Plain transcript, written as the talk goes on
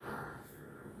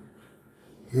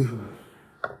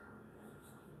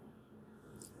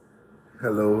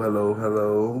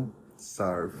Hello.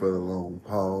 Sorry for the long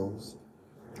pause.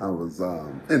 I was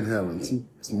inhaling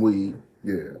some weed.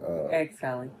 Yeah.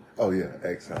 Exhaling. Oh yeah,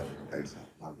 exhaling.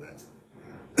 My bad.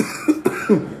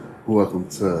 Welcome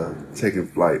to Taking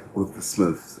Flight with the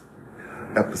Smiths.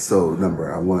 Episode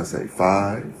number, I want to say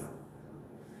 5.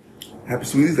 Happy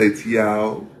Sweetest Day to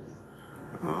y'all.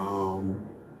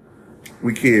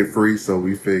 We kid free, so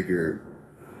we figured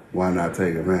why not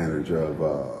take advantage of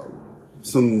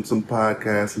some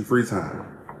podcasts and free time.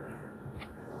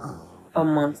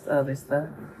 Amongst other stuff.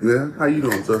 Yeah, how you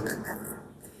doing, sir?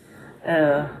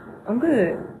 I'm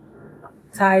good.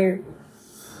 Tired,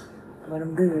 but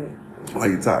I'm good. Why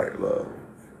you tired, love?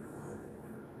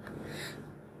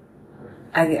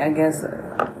 I guess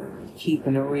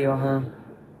keeping it real, huh?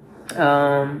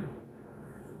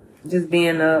 Just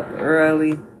being up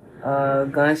early,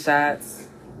 gunshots,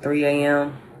 3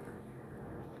 a.m.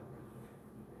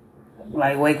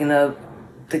 Like waking up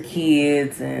the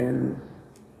kids and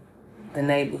the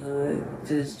neighborhood,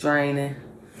 just draining.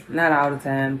 Not all the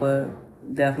time, but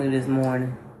definitely this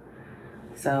morning.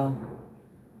 So,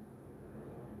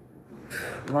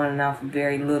 running off a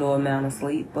very little amount of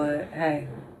sleep, but hey,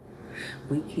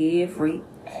 we kid free.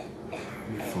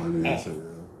 Funny as hell.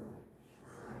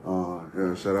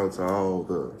 Yeah, shout out to all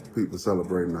the people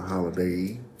celebrating the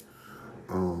holiday.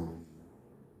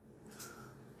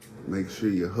 Make sure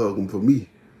you hug them for me.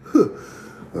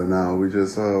 But now we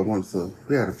just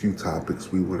we had a few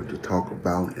topics we wanted to talk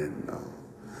about, and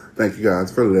thank you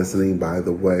guys for listening, by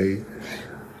the way.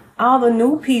 All the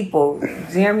new people.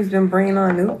 Jeremy's been bringing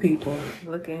on new people.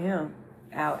 Look at him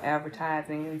out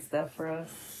advertising and stuff for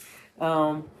us.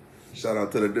 Shout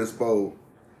out to the Dispo.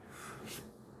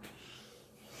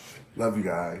 Love you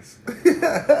guys.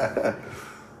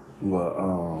 But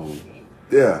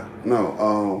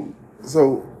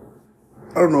so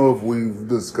I don't know if we've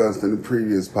discussed in the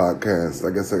previous podcast.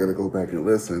 I guess I gotta go back and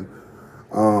listen.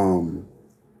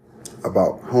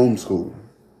 About homeschool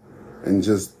and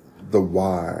just the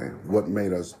why, what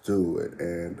made us do it,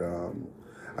 and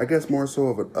I guess more so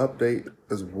of an update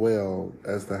as well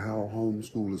as to how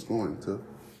homeschool is going to.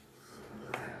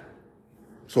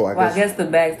 So I guess the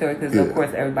backstory, because of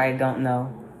course everybody don't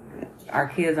know. Our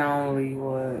kids are only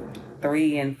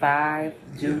 3 and 5.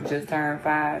 Jude just turned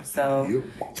 5, so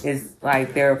it's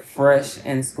like they're fresh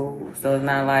in school. So it's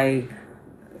not like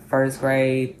first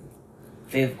grade,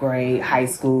 5th grade, high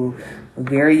school.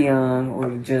 Very young.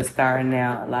 We're just starting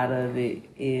out. A lot of it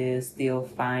is still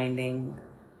finding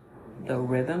the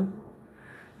rhythm.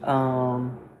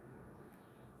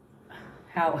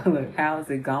 How is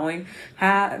it going?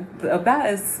 About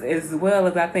as well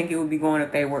as I think it would be going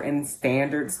if they were in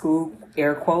standard school,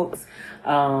 air quotes.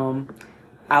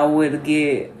 I would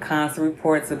get constant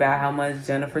reports about how much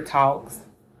Jennifer talks,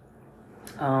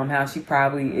 how she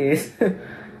probably is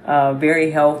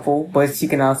very helpful, but she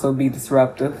can also be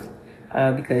disruptive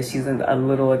because she's a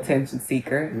little attention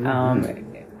seeker.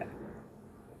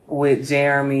 With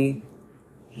Jeremy,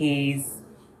 he's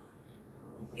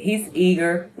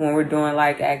eager when we're doing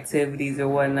like activities or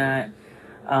whatnot.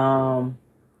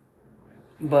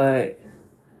 But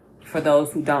for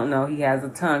those who don't know, he has a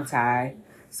tongue tie.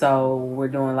 So we're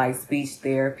doing like speech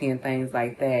therapy and things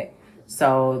like that.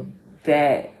 So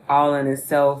that all in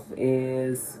itself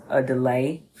is a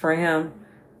delay for him,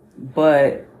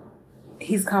 but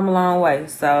he's come a long way.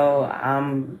 So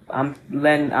I'm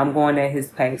going at his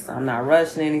pace. I'm not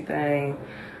rushing anything.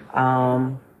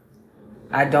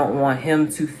 I don't want him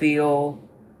to feel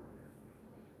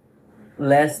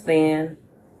less than,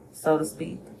 so to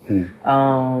speak.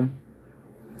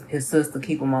 His sister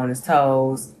keep him on his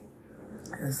toes.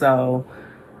 So,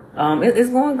 it's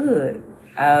going good.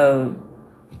 I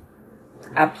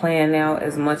plan out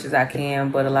as much as I can,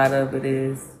 but a lot of it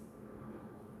is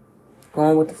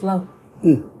going with the flow.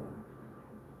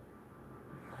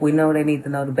 We know they need to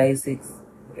know the basics,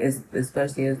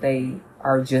 especially as they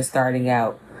are just starting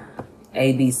out.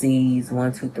 ABCs,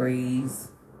 1, 2,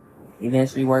 3s.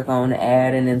 Eventually work on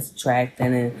adding and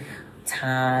subtracting and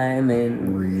time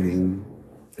and reading.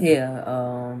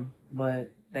 Yeah,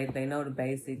 but they know the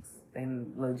basics.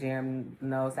 Jeremy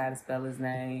knows how to spell his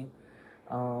name.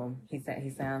 He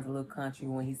sounds a little country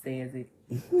when he says it.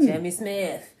 Jimmy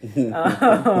Smith.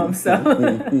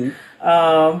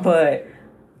 But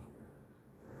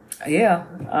yeah,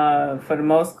 for the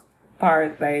most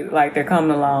part, they're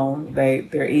coming along.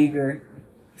 They're eager,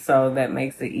 so that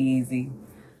makes it easy.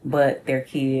 But they're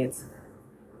kids,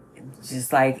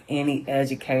 just like any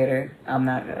educator. I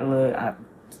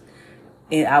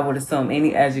would assume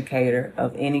any educator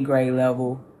of any grade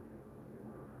level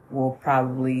will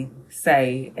probably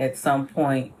say at some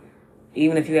point,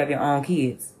 even if you have your own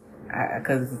kids,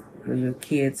 because your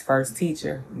kid's first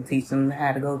teacher, you teach them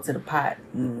how to go to the pot,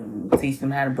 and teach them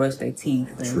how to brush their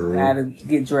teeth, and True. how to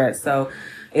get dressed. So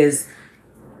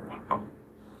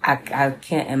I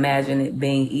can't imagine it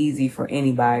being easy for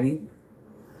anybody.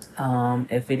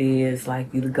 If it is,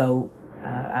 like, you the GOAT,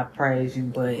 I praise you,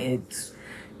 but it's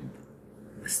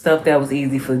stuff that was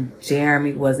easy for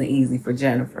Jeremy wasn't easy for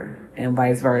Jennifer, and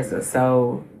vice versa.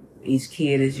 So each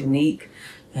kid is unique,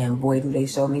 and boy, do they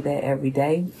show me that every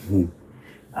day.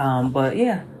 But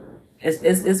yeah,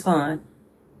 it's fun.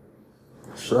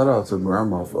 Shout out to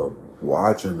Grandma for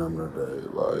watching them today.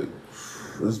 Like,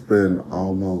 it's been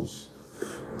almost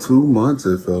 2 months,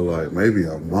 it felt like, maybe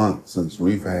a month since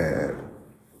we've had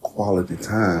quality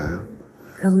time.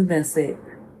 Because we've been sick.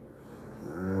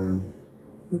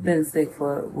 We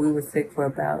were sick for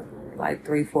about like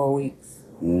 3-4 weeks.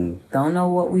 Don't know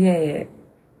what we had,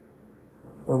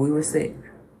 but we were sick.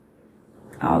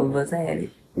 All of us had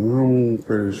it. I'm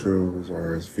pretty sure it was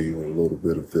RSV with a little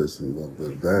bit of this and a little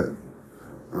bit of that.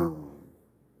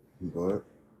 But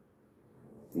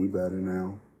we better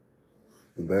now.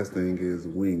 The best thing is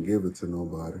we ain't give it to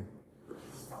nobody.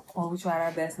 Well, we tried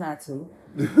our best not to.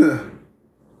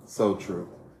 So true.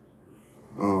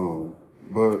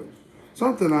 But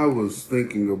something I was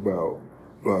thinking about,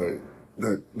 like,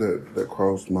 that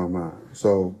crossed my mind.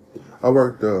 So I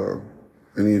worked an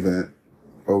event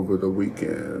over the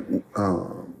weekend.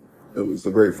 It was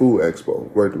a great food expo.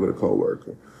 Worked with a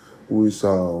coworker. We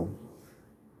saw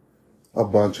a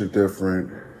bunch of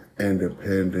different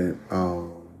independently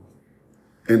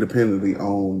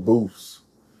owned booths,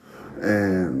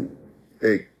 and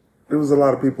there was a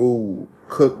lot of people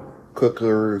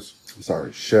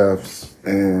chefs,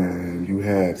 and you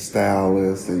had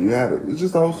stylists, and you had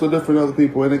just a host of different other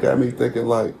people, and it got me thinking,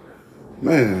 like,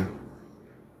 man,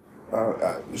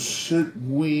 should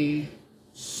we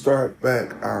start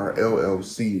back our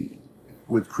LLC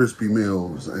with crispy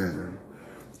meals and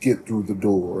get through the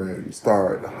door and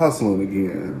start hustling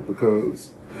again?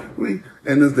 Because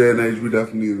in this day and age, we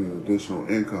definitely need an additional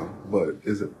income, but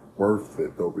is it worth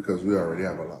it though? Because we already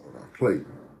have a lot on our plate.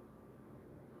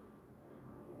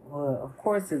 Well, of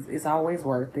course, it's always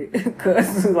worth it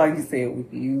because, like you said, we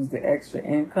can use the extra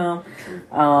income.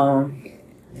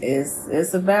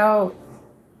 It's about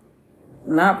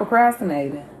not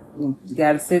procrastinating. You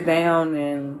got to sit down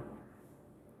and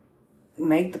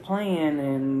make the plan,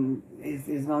 and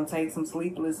it's going to take some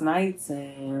sleepless nights,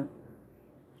 and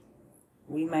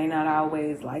we may not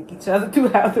always like each other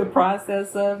throughout the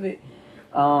process of it.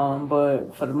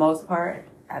 But for the most part,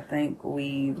 I think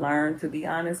we learn to be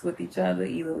honest with each other,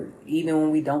 even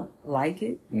when we don't like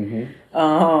it. And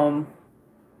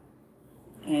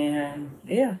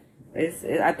yeah,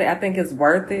 I think it's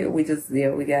worth it. We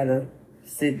gotta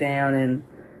sit down and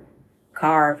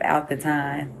carve out the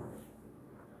time.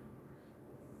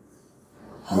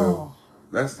 Well,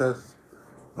 that's I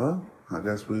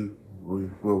guess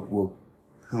we'll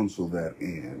pencil that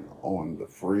in on the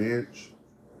fridge.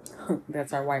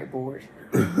 That's our whiteboard.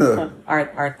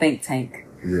 our think tank.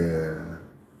 Yeah.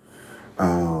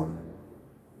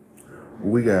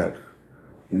 We got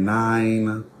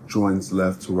 9 joints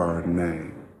left to our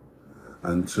name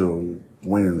until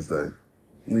Wednesday.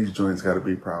 These joints got to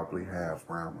be probably half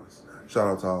rounders. Shout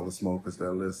out to all the smokers that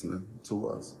are listening to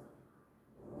us.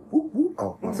 Whoop, whoop.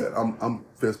 Oh, my bad. I'm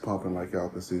fist pumping like y'all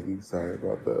can see me. Sorry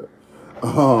about that.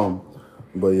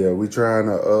 But yeah, we trying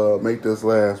to make this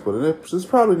last, but it's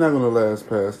probably not going to last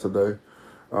past today.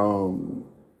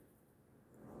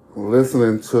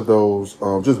 Listening to those,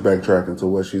 just backtracking to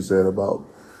what she said about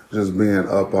just being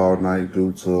up all night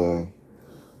due to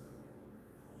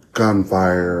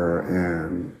gunfire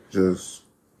and just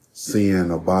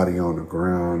seeing a body on the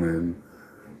ground and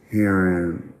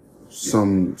hearing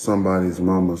somebody's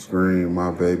mama scream,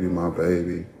 "My baby, my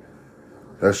baby."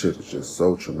 That shit is just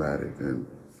so traumatic, and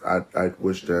I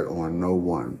wish that on no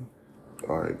one.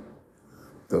 Like,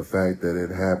 the fact that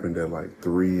it happened at like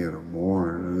 3 in the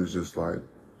morning, it's just like,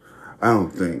 I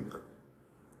don't think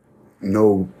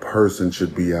no person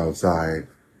should be outside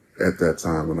at that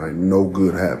time, and like no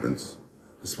good happens,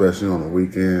 especially on the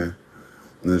weekend.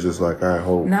 And it's just like, I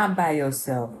hope. Not by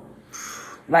yourself.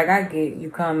 Like, I get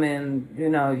you coming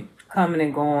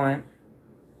and going.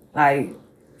 Like,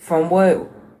 from what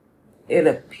it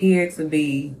appeared to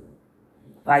be,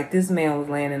 like, this man was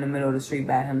laying in the middle of the street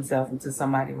by himself until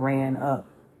somebody ran up.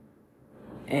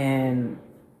 And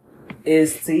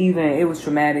it was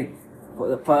traumatic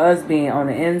for us being on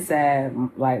the inside,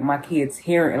 like, my kids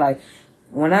hearing, like,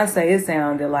 when I say it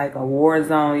sounded like a war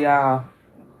zone, y'all,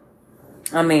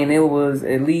 I mean, it was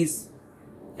at least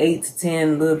 8 to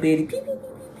 10 little bitty pew, pew, pew,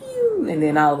 pew, pew. And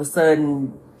then all of a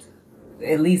sudden,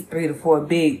 at least 3 to 4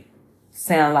 big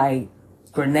sound like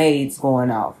grenades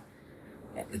going off.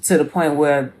 To the point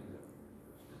where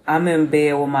I'm in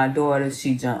bed with my daughter,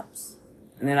 she jumps.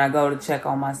 And then I go to check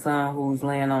on my son who's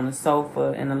laying on the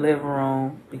sofa in the living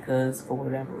room because for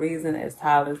whatever reason, as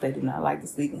toddlers, they do not like to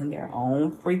sleep in their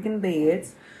own freaking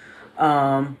beds.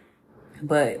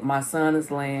 But my son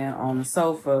is laying on the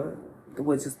sofa,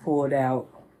 which is pulled out,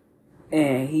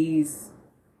 and he's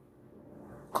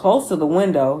close to the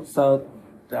window. So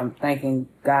I'm thanking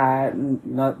God,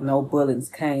 no bullets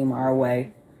came our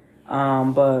way.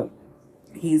 But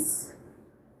he's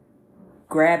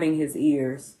grabbing his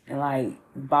ears and like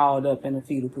balled up in a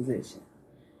fetal position.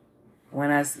 When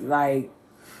I like,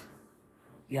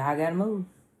 y'all gotta move.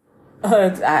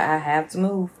 I have to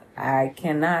move. I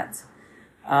cannot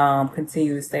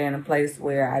continue to stay in a place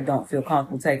where I don't feel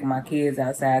comfortable taking my kids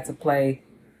outside to play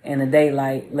in the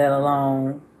daylight, let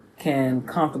alone can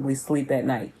comfortably sleep at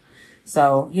night.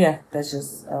 So yeah, that's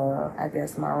just I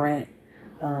guess my rant.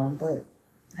 But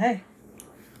hey,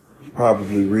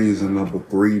 Probably reason number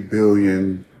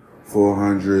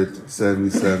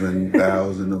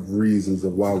 3,477,000 of reasons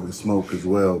of why we smoke as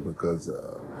well, because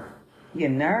your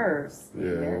nerves. Yeah.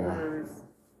 Your nerves.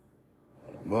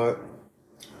 But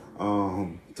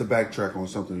to backtrack on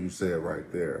something you said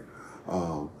right there,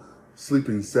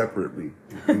 sleeping separately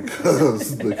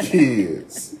because the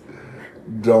kids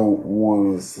don't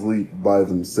want to sleep by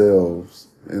themselves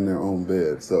in their own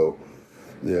bed. So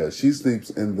yeah, she sleeps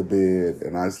in the bed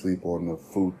and I sleep on the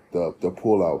pull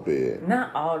out bed.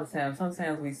 Not all the time.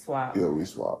 Sometimes we swap. Yeah, we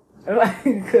swap. Like,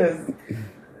 because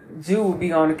Jew will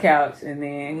be on the couch and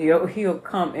then he'll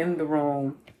come in the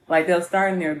room. Like, they'll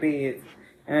start in their beds.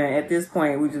 And at this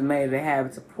point, we just made it a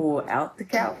habit to pull out the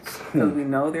couch because we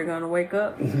know they're going to wake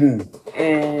up. And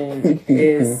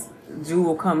Jew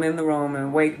will come in the room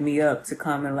and wake me up to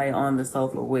come and lay on the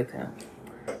sofa with him.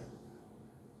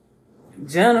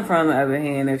 Jennifer, on the other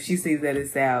hand, if she sees that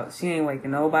it's out, she ain't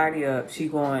waking nobody up. She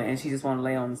going and she just want to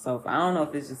lay on the sofa. I don't know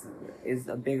if it's just is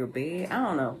a bigger bed. I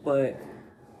don't know, but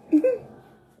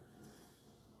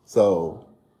so,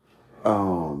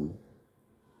 I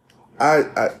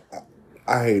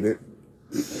hate it.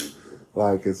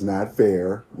 Like, it's not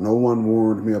fair. No one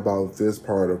warned me about this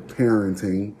part of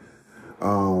parenting.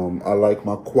 I like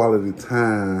my quality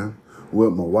time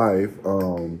with my wife.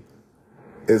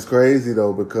 It's crazy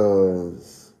though,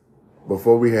 because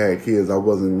before we had kids, I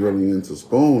wasn't really into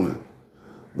spooning.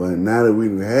 But now that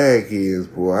we've had kids,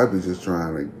 boy, I be just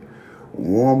trying to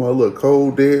warm my little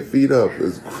cold dead feet up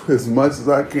as much as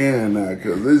I can now.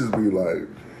 Because it just be like,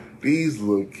 these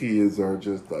little kids are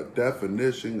just the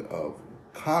definition of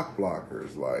cock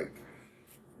blockers. Like,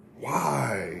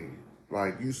 why?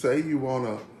 Like, you say you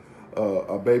want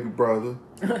a baby brother.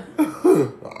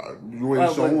 You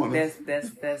ain't showing us.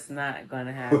 That's not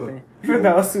gonna happen. For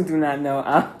those who do not know,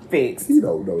 I'm fixed. You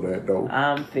don't know that though.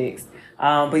 I'm fixed.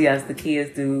 But yes, the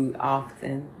kids do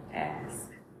often ask.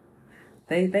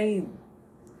 They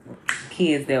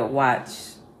kids that watch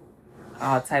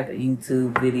all type of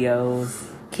YouTube videos,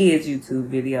 kids YouTube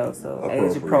videos, so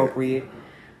age appropriate.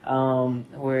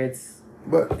 Where it's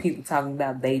people talking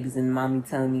about babies and mommy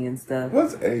tummy and stuff.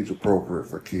 What's age appropriate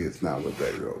for kids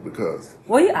nowadays, though? Because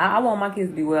I want my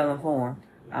kids to be well informed.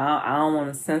 I don't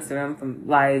want to censor them from,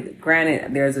 like,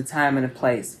 granted, there's a time and a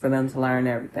place for them to learn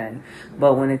everything.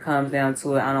 But when it comes down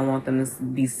to it, I don't want them to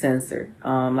be censored.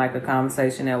 Like a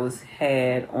conversation that was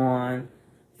had on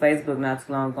Facebook not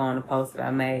too long ago on a post that I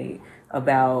made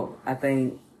about, I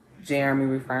think, Jeremy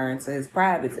referring to his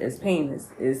privates as penis.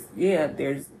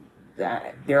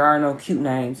 There are no cute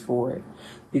names for it.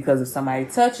 Because if somebody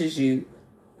touches you,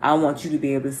 I want you to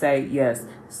be able to say, yes,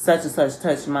 such and such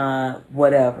touched my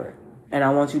whatever. And I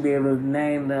want you to be able to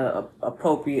name the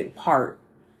appropriate part.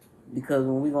 Because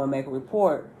when we're going to make a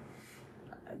report,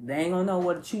 they ain't going to know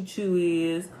what a choo-choo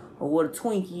is or what a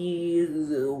Twinkie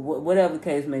is, or whatever the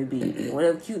case may be.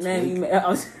 Whatever cute name you may...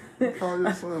 call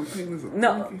your son penis a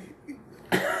No.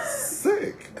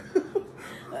 Sick.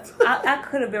 I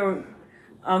could have been...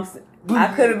 I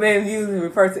could have been using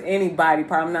refer to any body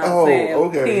part. I'm not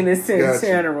saying penis in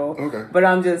general. Okay. But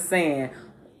I'm just saying,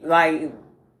 like,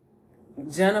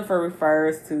 Jennifer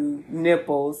refers to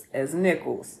nipples as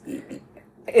nickels.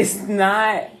 It's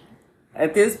not,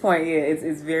 at this point, yeah,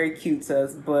 it's very cute to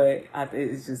us, but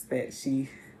it's just that she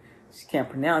can't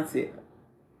pronounce it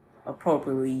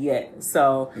appropriately yet.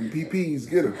 So. And PPs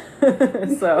get her.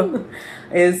 So,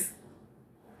 it's.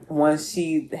 Once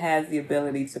she has the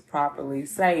ability to properly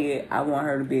say it, I want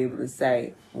her to be able to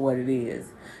say what it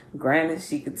is. Granted,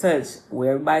 she could touch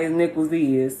where everybody's nipples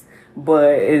is,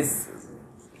 but it's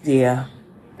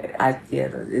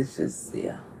it's just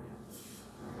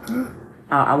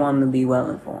I want them to be well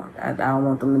informed. I don't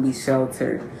want them to be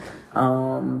sheltered.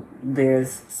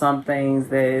 There's some things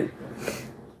that,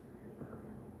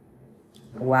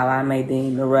 while I may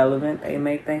deem irrelevant, they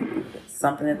may think it's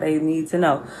something that they need to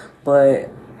know. But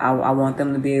I want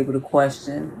them to be able to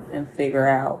question and figure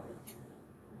out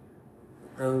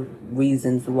the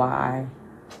reasons why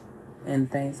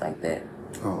and things like that.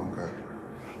 Oh, okay.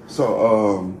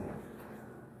 So,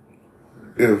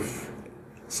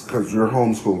 because you're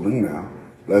homeschooling now,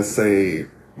 let's say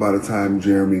by the time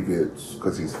Jeremy gets,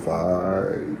 because he's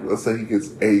 5, let's say he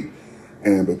gets 8,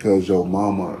 and because your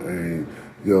mama and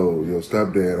your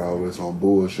stepdad always on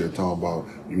bullshit talking about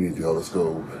you need to go to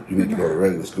school, you need to go to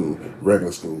regular school.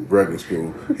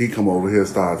 He come over here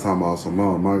start talking about some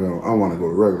mom. I want to go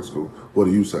to regular school. What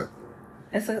do you say?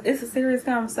 It's a serious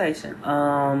conversation.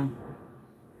 I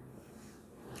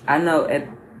know at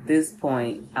this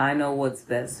point I know what's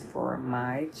best for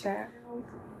my child.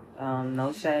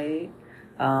 No shade.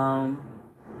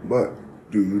 But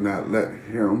do you not let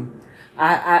him?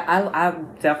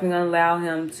 I'm definitely gonna allow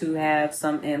him to have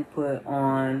some input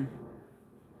on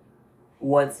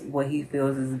what he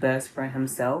feels is best for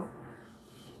himself.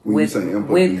 When you say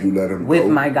input, do you let him with go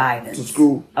my guidance to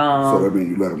school? So that means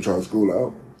you let him try school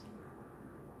out.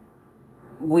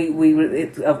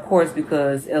 Of course,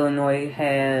 because Illinois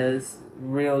has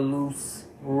real loose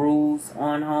rules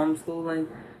on homeschooling.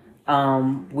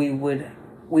 We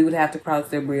would have to cross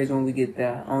their bridge when we get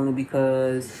there, only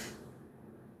because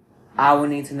I would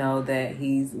need to know that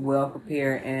he's well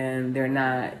prepared and they're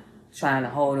not trying to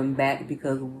hold him back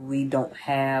because we don't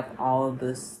have all of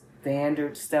the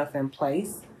standard stuff in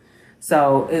place.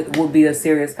 So it would be a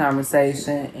serious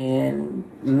conversation, and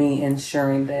me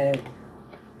ensuring that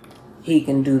he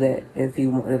can do that if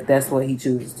that's what he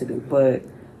chooses to do. But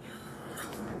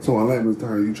so in layman's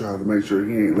terms, you try to make sure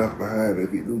he ain't left behind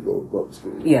if he do go to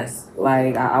school. Yes,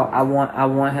 like I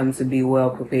want him to be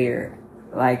well prepared,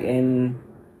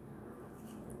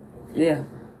 yeah.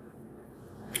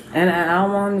 And I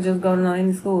don't want him to just go to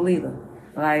any school either.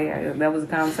 Like, that was a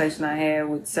conversation I had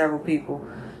with several people,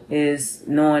 is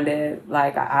knowing that,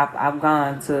 like, I've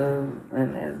gone to,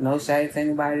 and there's no shade to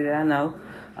anybody that I know,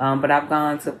 but I've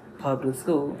gone to public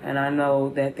school, and I know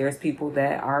that there's people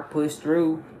that are pushed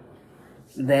through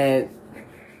that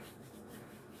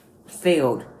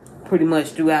failed pretty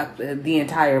much throughout the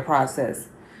entire process,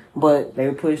 but they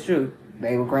were pushed through.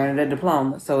 They were granted a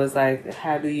diploma. So it's like,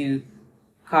 how do you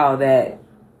call that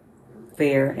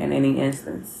fair in any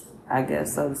instance, I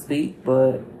guess, so to speak?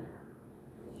 But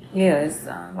yeah, it's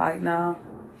like, no.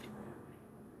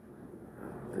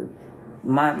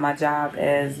 My job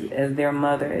as their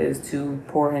mother is to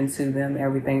pour into them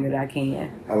everything that I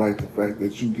can. I like the fact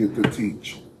that you get to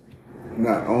teach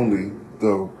not only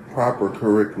the proper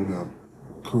curriculum,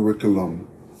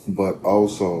 but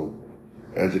also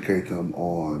educate them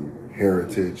on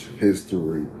heritage,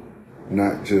 history,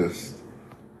 not just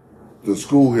the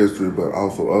school history, but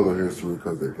also other history,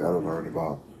 because they got to learn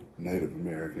about Native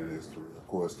American history, of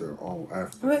course, their own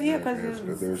African American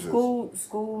history.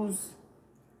 Schools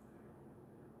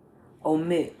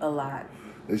omit a lot.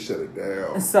 They shut it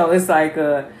down. So it's like,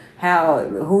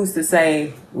 who's to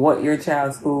say what your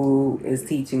child's school is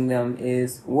teaching them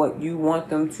is what you want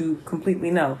them to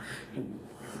completely know?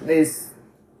 I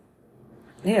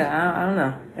don't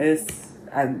know.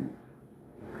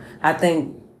 I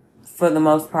think for the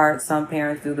most part, some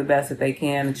parents do the best that they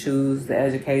can to choose the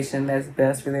education that's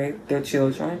best for their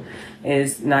children.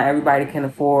 Is not everybody can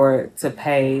afford to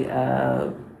pay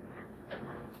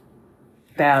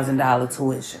 $1,000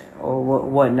 tuition or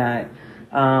whatnot.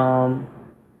 Not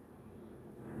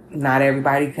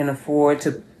everybody can afford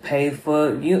to pay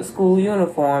for school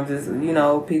uniforms. It's,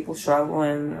 people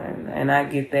struggling, and I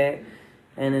get that.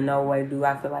 And in no way do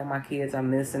I feel like my kids are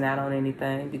missing out on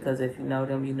anything, because if you know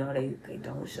them, you know they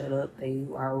don't shut up. They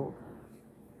are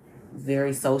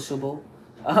very sociable.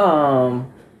 Other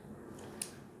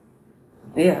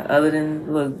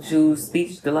than Jew's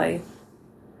speech delay,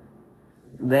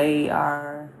 they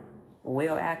are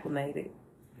well acclimated,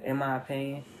 in my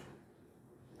opinion.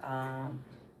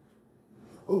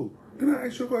 Oh, can I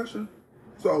ask you a question?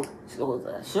 So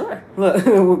sure. Look,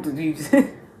 you just,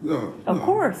 of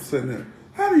course. Saying that.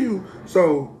 How do you?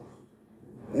 So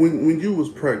when you was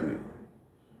pregnant,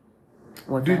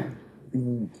 what time?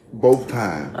 Both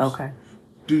times. Okay.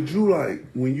 Did you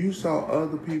when you saw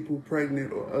other people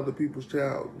pregnant or other people's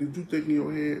child? Did you think in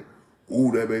your head,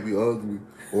 ooh, that baby ugly.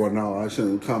 Or no, I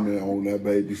shouldn't comment on that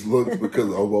baby's looks because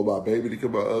well, my baby to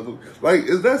come out ugly. Like,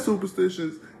 is that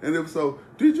superstitious? And if so,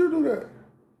 did you do that?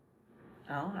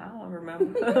 I don't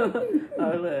remember.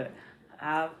 Oh look,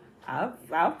 I've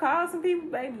called some people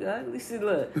baby ugly. Shit,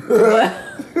 look, but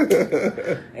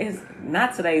it's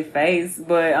not to their face.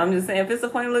 But I'm just saying, if it's a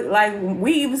funny look, like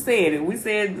we even said it. We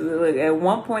said look, at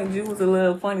one point you was a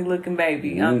little funny looking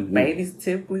baby. Babies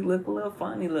typically look a little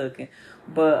funny looking,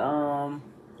 but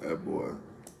that boy.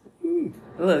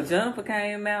 Look, Jennifer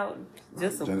came out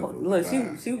just look. She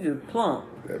was just plump.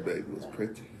 That baby was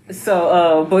pretty.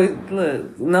 So, but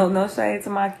look, no shade to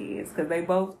my kids because they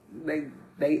both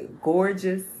they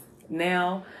gorgeous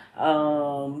now.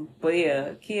 But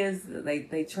yeah, kids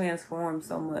they transform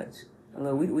so much.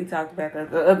 Look, we talked about that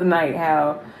the other night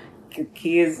how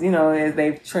kids, as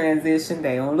they've transitioned,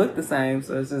 they don't look the same.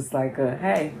 So it's just like,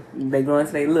 hey, they go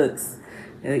into their looks.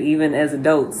 Even as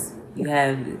adults, you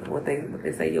have what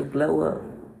they say, you'll glow up.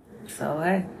 So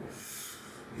hey,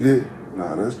 yeah,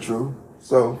 that's true.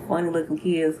 So funny looking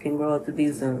kids can grow up to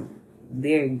be some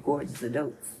very gorgeous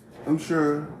adults. I'm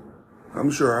sure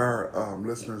our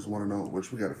listeners want to know,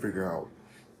 which we got to figure out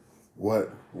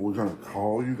what we're gonna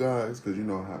call you guys, because you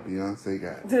know how Beyonce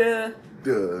got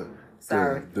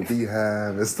the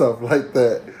beehive and stuff like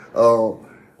that.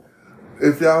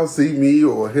 If y'all see me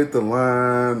or hit the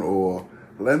line, or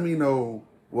let me know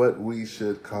what we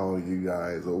should call you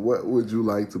guys, or what would you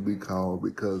like to be called,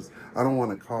 because I don't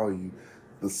want to call you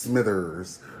the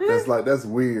Smithers. That's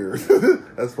weird.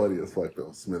 That's funny as fuck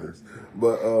though, Smithers.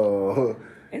 But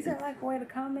is there like a way to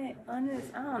comment on this?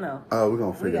 I don't know. We're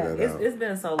gonna figure that out. It's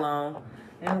been so long,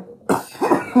 and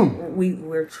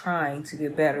we're trying to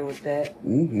get better with that.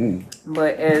 Mm-hmm.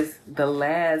 But as the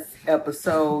last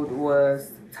episode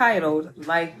was titled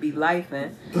 "Life Be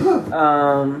Lifin',"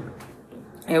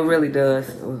 it really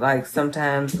does. Like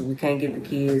sometimes we can't get the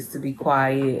kids to be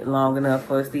quiet long enough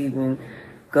for us to even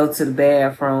go to the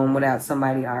bathroom without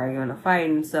somebody arguing or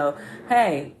fighting. So,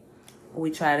 hey,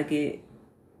 we try to get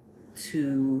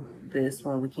to this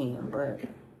when we can, but...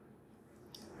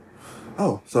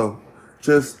 so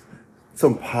just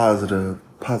some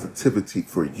positivity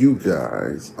for you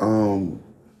guys. No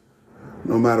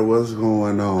matter what's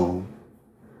going on,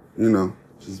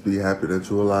 just be happy that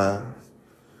you're alive.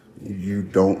 You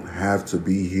don't have to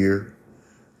be here.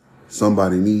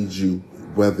 Somebody needs you,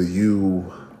 whether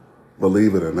you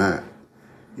believe it or not.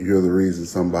 You're the reason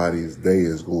somebody's day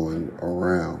is going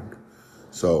around.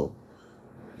 So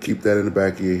keep that in the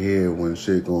back of your head when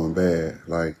shit going bad.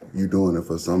 Like, you doing it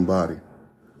for somebody.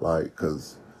 Like,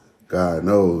 cause God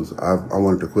knows I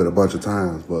wanted to quit a bunch of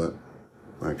times, but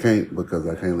I can't, because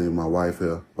I can't leave my wife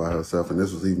here by herself. And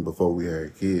this was even before we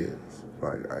had kids.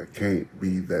 Like, I can't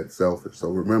be that selfish. So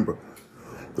remember,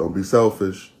 don't be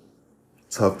selfish.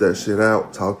 Tough that shit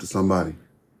out. Talk to somebody.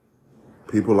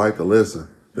 People like to listen.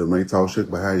 They may talk shit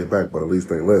behind your back, but at least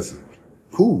they listen.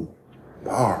 Cool.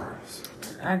 Bars.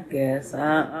 I guess.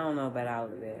 I don't know about all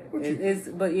of that.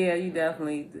 But yeah, you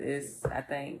definitely, I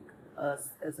think, us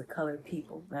as a colored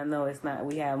people. I know it's not,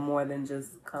 we have more than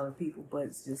just colored people, but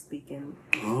it's just speaking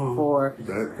for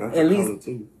that's at least. Color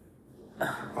too.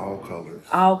 All colors.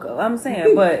 I'm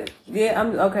saying, but yeah,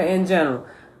 I'm okay in general.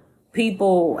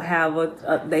 People have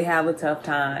a tough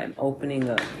time opening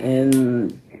up,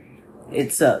 and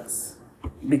it sucks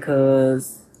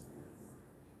because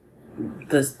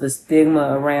the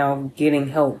stigma around getting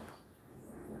help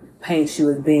paints you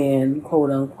as being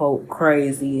quote unquote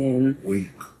crazy and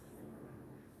weak.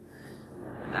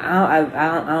 I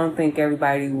don't think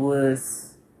everybody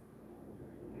was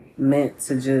meant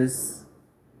to just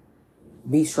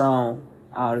be strong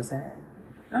all the time.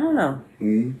 I don't know.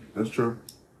 That's true.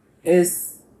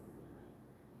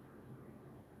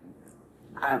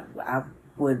 I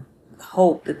would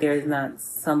hope that there's not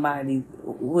somebody,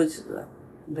 which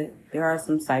there are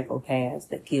some psychopaths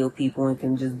that kill people and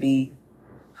can just be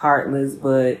heartless,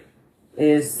 but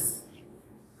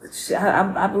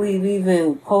I believe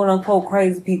even quote unquote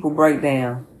crazy people break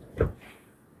down.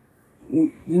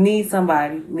 You need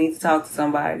somebody. You need to talk to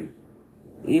somebody.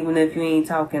 Even if you ain't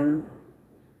talking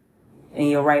in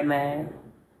your right mind.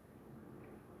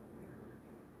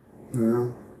 Yeah.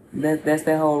 That's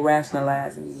that whole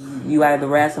rationalizing. You either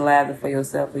rationalize it for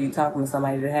yourself or you talking to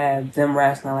somebody to have them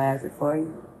rationalize it for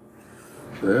you.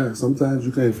 Yeah, sometimes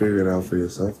you can't figure it out for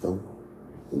yourself though.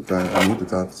 Sometimes you need to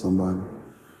talk to somebody.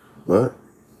 But,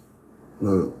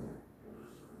 look,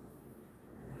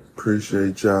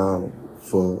 appreciate y'all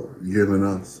for giving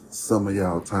us some of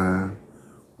y'all time.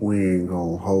 We ain't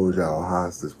gonna hold y'all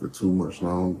hostage for too much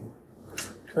longer.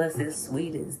 Plus, it's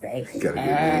Sweetest Day. Gotta get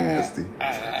nasty.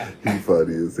 He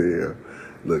funny as hell.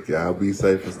 Look, y'all be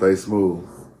safe and stay smooth.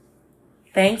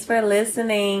 Thanks for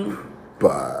listening.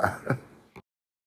 Bye.